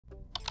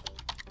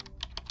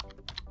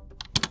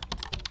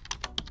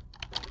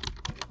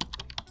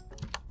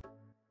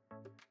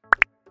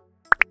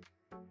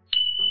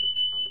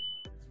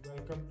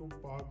to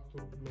park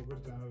through blogger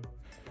channel.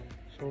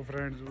 So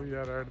friends, we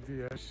are at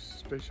the Esch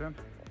station,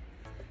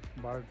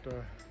 but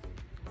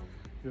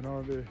you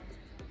know the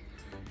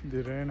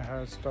rain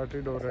has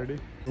started already.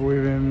 We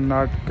will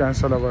not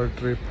cancel our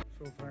trip.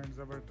 So friends,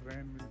 our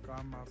train will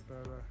come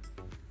after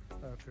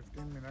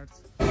 15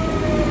 minutes.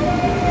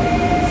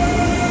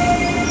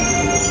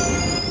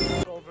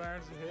 So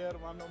friends, here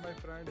one of my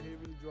friend, he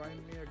will join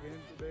me again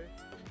today.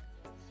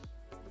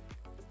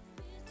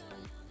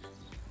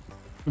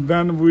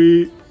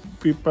 Then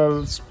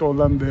people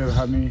stolen their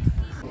honey.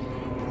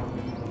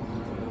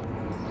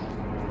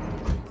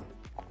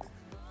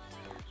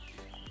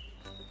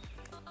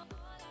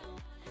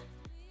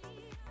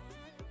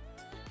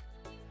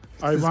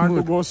 I want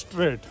to go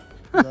straight.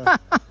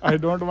 I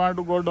don't want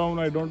to go down.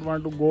 I don't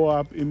want to go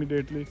up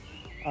immediately.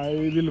 I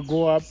will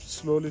go up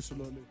slowly.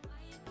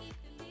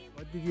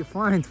 What did you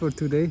find for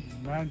today?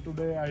 Man,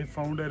 today I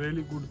found a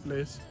really good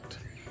place.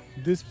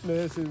 This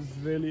place is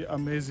really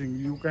amazing.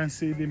 You can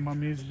see the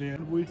mummies there.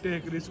 We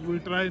take risks, we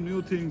try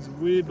new things.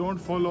 We don't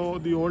follow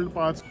the old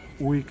paths.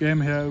 We came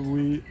here,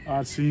 we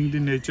are seeing the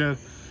nature.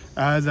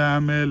 As I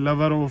am a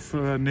lover of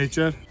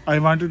nature, I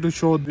wanted to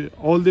show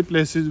all the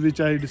places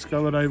which I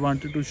discovered. I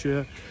wanted to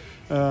share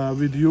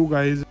with you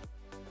guys.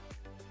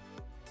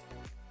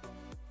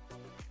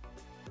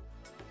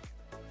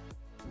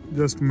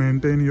 Just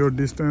maintain your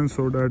distance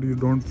so that you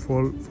don't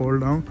fall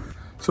down.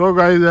 So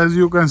guys, as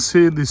you can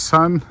see, the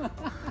sun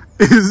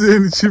is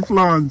in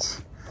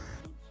Schifflange.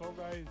 So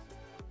guys,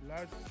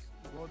 let's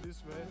go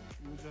this way.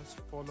 You just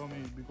follow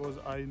me because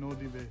I know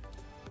the way.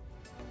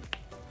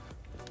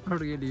 How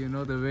really you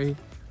know the way?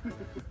 As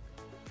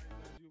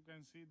you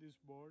can see this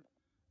board,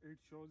 it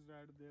shows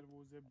that there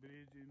was a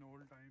bridge in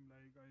old time,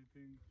 like I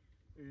think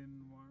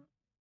in one.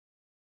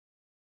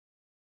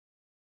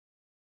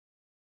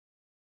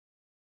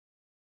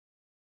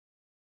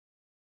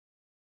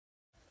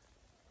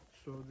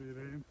 So the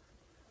rain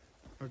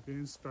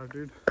again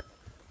started.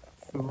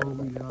 So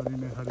we are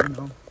in a hurry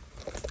now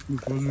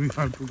because we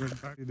have to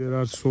get back. There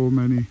are so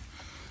many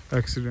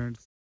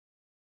accidents.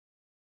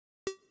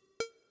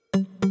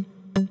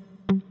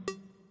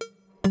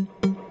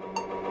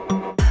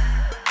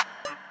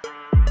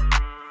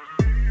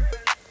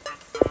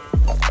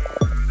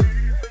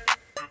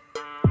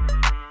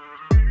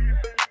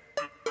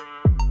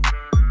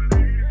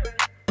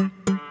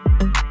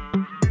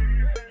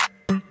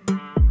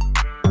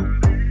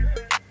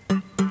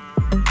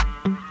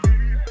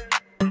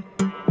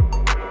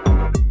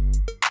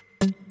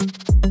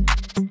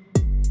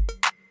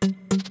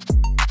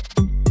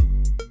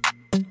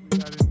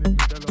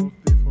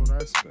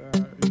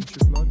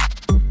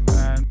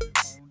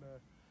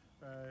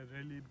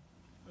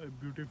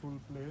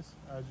 Beautiful place.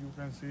 As you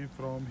can see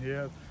from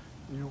here,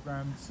 you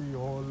can see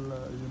whole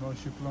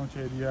Schifflange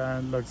area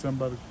and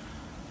Luxembourg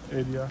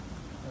area,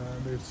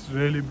 and it's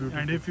really beautiful.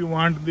 And if you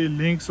want the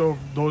links of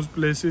those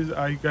places,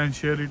 I can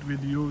share it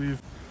with you.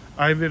 If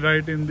I will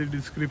write in the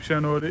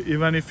description, or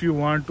even if you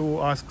want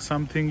to ask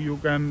something, you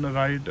can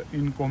write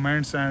in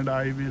comments and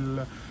I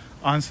will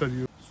answer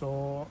you.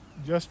 So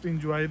just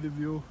enjoy the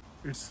view.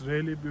 It's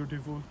really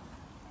beautiful.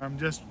 I'm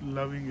just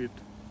loving it.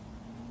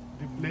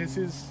 The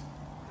places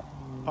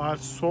are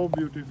so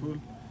beautiful.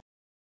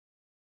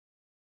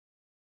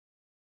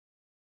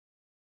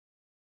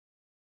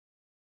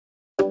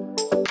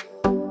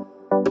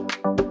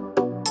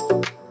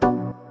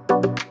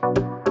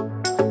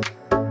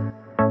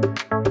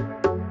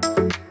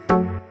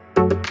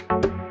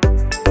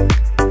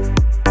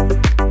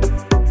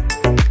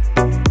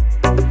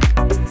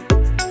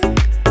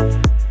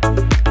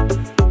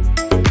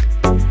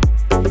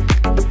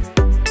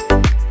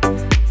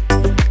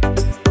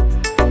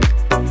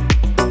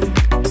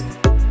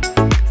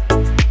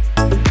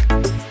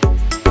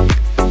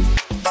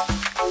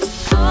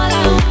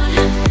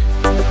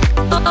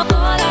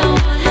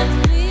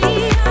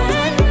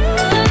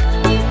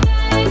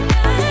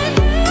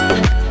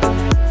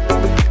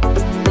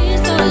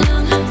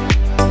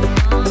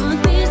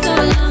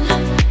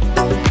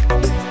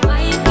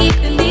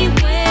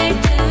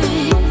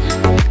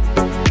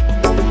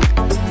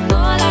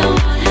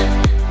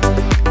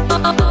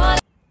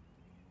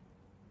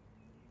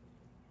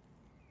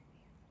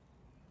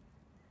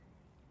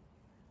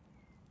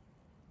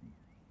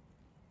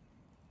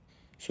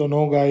 So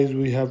now guys,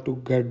 we have to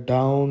get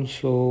down,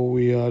 so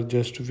we are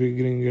just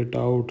figuring it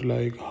out,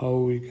 like how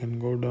we can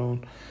go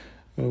down.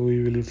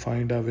 We will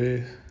find a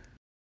way.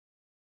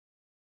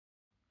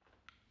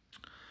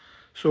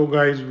 So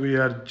guys, we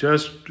are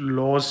just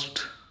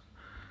lost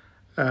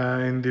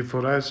in the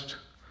forest,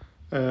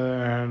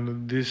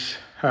 and this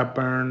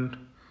happened.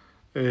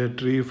 A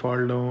tree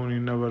fall down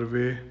in our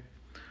way,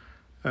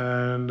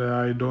 and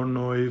I don't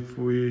know if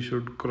we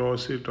should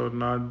cross it or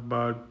not,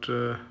 but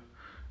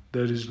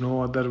there is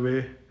no other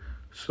way.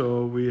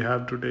 So we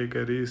have to take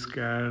a risk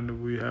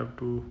and we have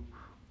to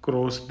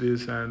cross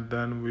this, and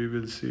then we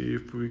will see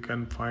if we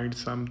can find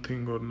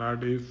something or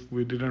not. If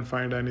we didn't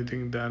find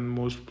anything, then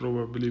most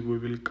probably we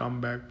will come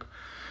back.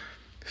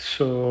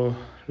 So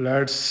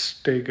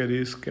let's take a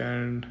risk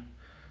and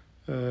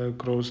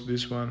cross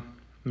this one.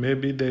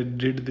 Maybe they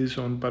did this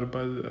on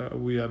purpose,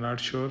 we are not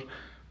sure,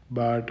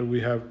 but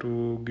we have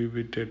to give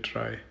it a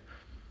try.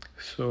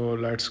 So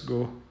let's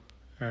go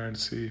and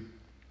see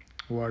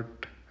what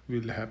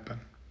will happen.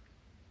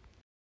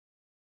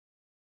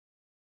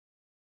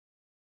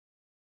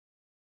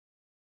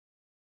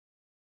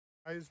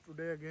 Guys,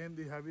 today again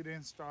the heavy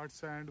rain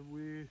starts and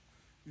we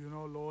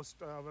lost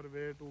our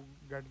way to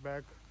get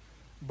back,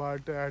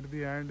 but at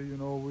the end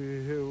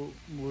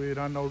we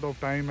run out of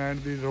time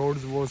and the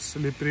roads was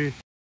slippery.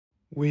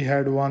 We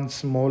had one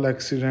small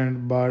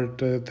accident, but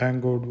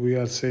thank God we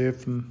are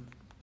safe.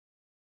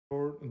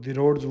 The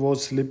roads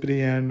was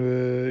slippery and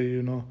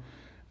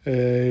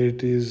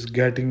it is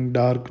getting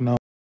dark now.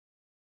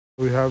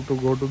 We have to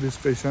go to the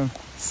station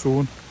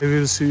soon. I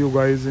will see you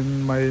guys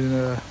in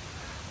my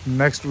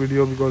next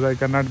video because I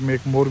cannot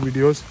make more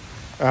videos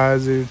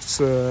as it's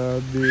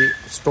the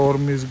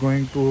storm is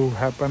going to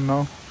happen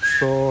now.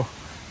 So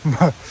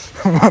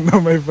one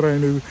of my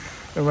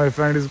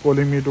friend is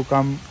calling me to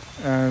come,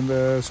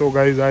 and so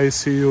guys, I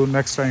see you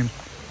next time.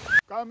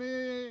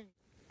 Coming.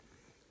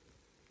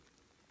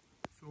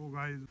 So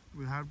guys,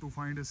 we have to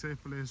find a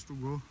safe place to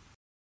go.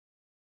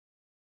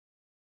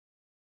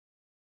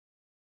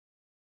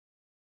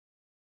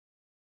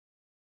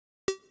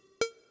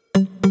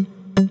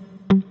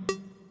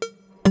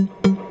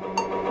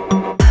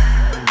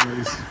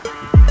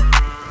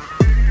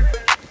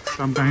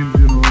 Sometimes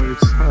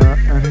it's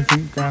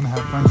anything can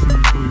happen, so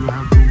you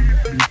have to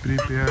be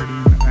prepared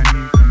in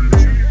any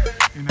condition.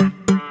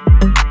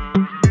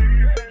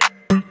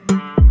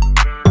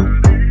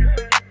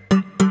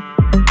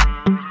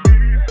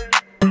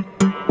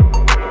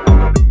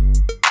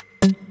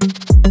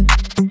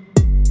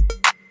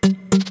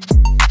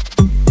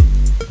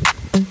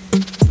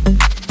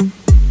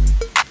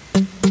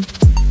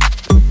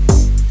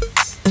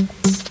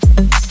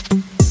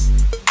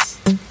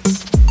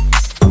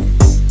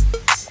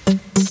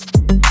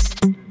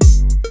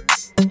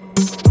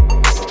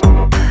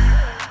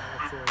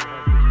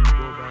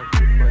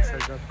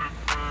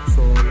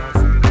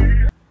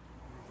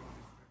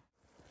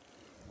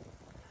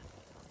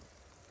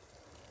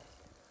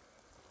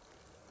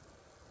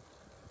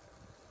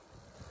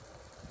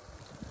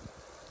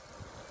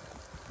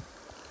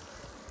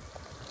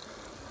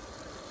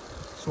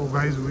 So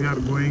guys, we are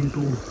going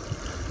to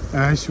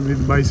Esch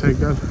with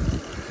bicycle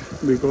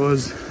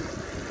because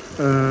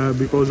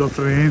of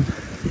rain.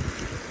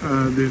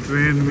 The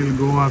train will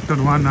go after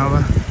 1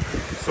 hour,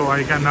 so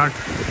I cannot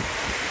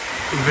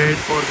wait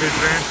for the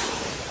train.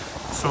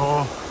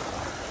 So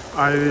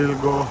I will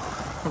go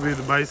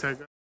with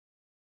bicycle.